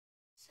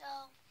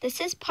This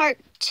is part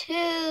 2 of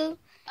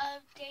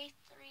day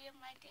 3 of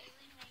my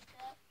daily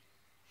makeup.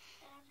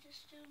 And I'm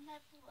just doing my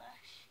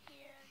blush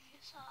here. You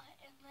saw it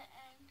in the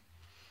end.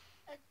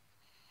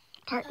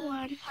 Part 1.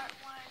 Part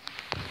 1.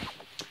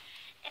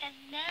 And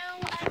now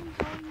I'm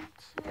going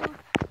to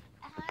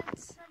add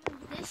some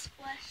of this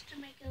blush to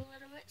make it a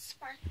little bit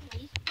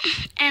sparkly.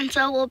 And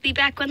so we'll be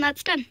back when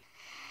that's done.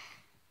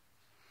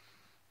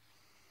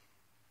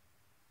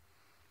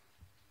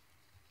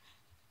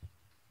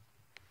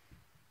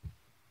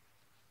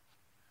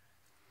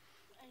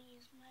 I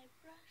use my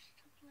brush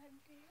to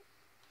blend it.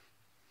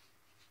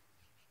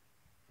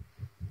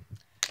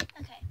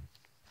 Okay.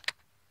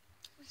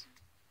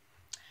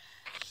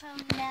 So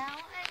now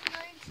I'm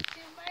going to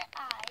do my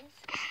eyes.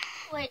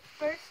 Wait,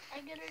 first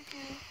I'm going to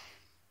do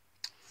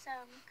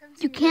some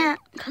concealer. You can't,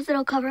 because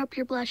it'll cover up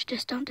your blush.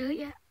 Just don't do it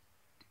yet.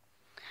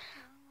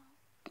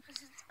 Because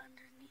it's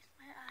underneath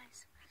my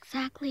eyes.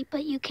 Exactly,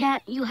 but you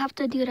can't. You have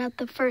to do it at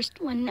the first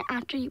one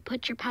after you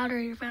put your powder or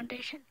your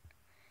foundation.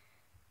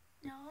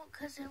 No,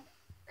 because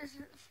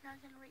it's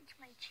not going to reach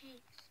my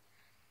cheeks.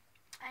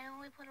 I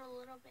only put a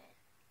little bit.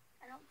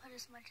 I don't put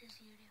as much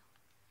as you do.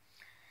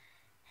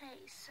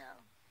 Hey, so...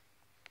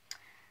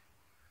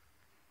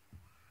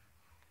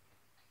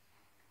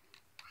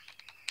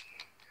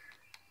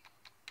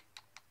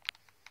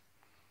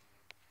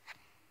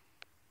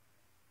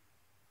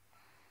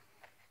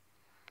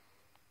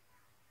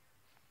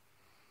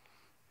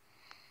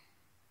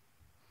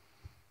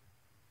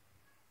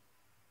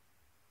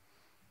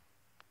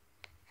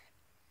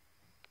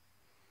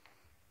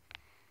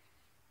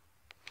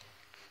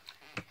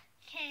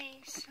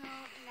 Okay, so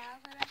now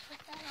that I put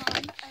that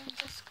on, I'm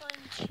just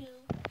going to,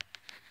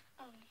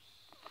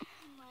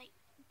 like,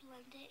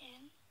 blend it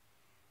in.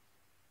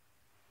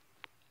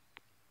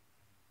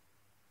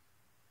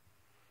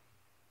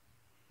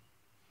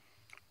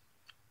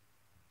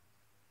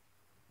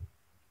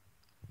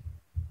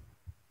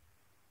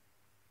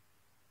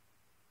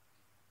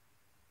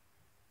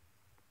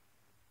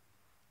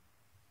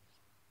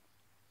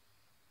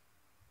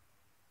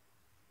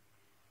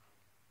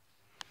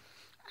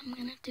 I'm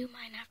going to do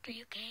mine after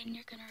you, Kay, and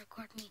you're going to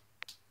record me.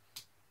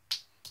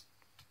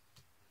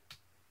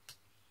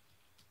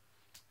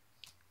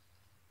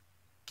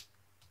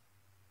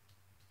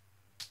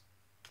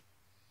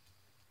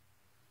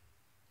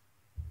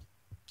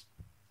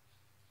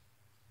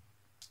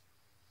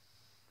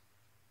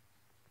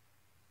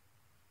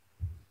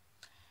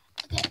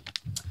 Okay,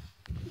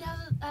 now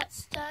that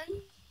that's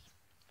done,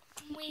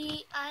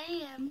 I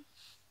am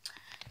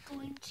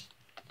going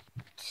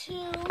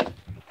to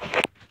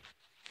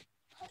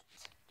put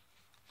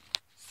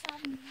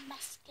some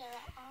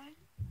mascara on.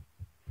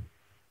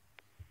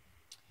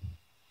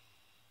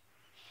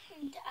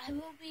 And I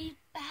will be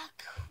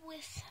back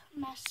with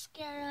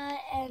mascara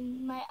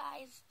and my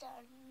eyes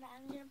done. Now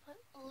I'm going to put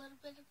a little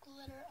bit of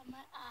glitter on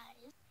my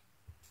eyes.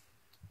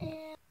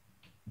 And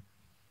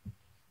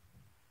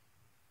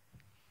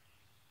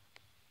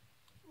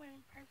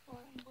wearing purple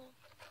and blue.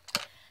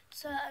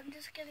 So I'm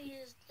just going to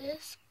use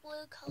this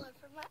blue color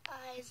for my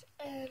eyes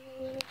and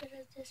a little bit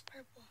of this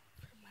purple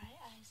for my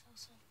eyes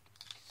also.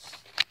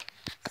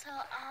 So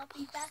I'll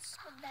be back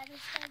when that is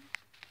done.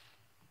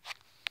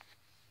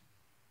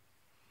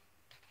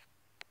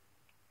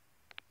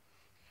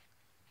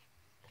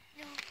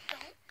 No,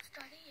 don't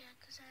start it yet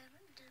because I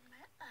haven't done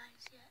my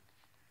eyes yet.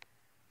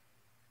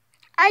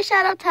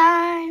 Eyeshadow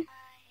time!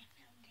 My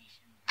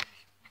foundation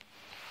brush.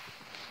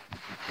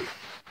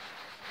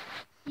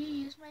 You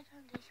use my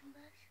foundation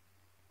brush?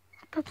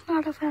 That's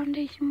not a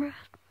foundation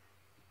brush.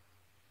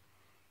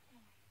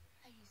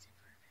 I use it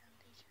for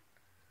foundation.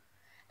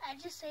 I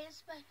just say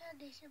it's my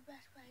foundation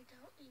brush, but I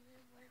don't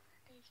even wear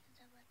foundation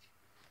that much.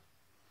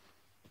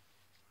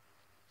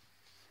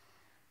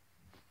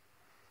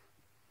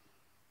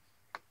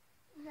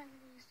 I'm not going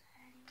to use that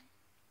anyway.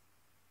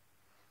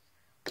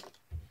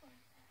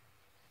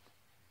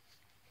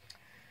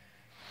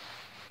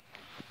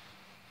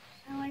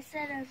 So I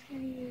said I was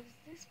going to use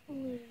this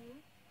blue.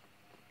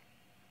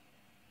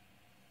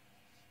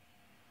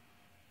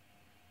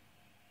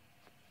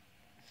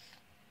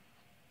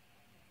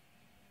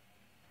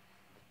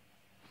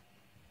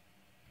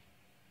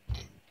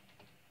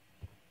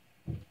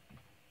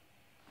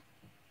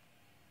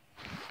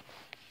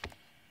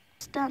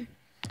 It's done.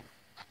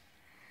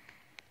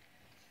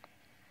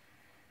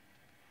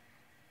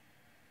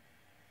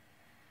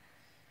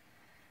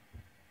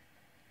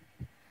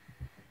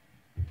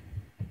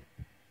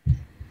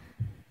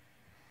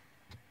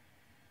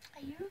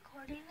 Are you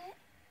recording it?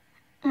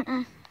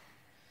 Mm-mm.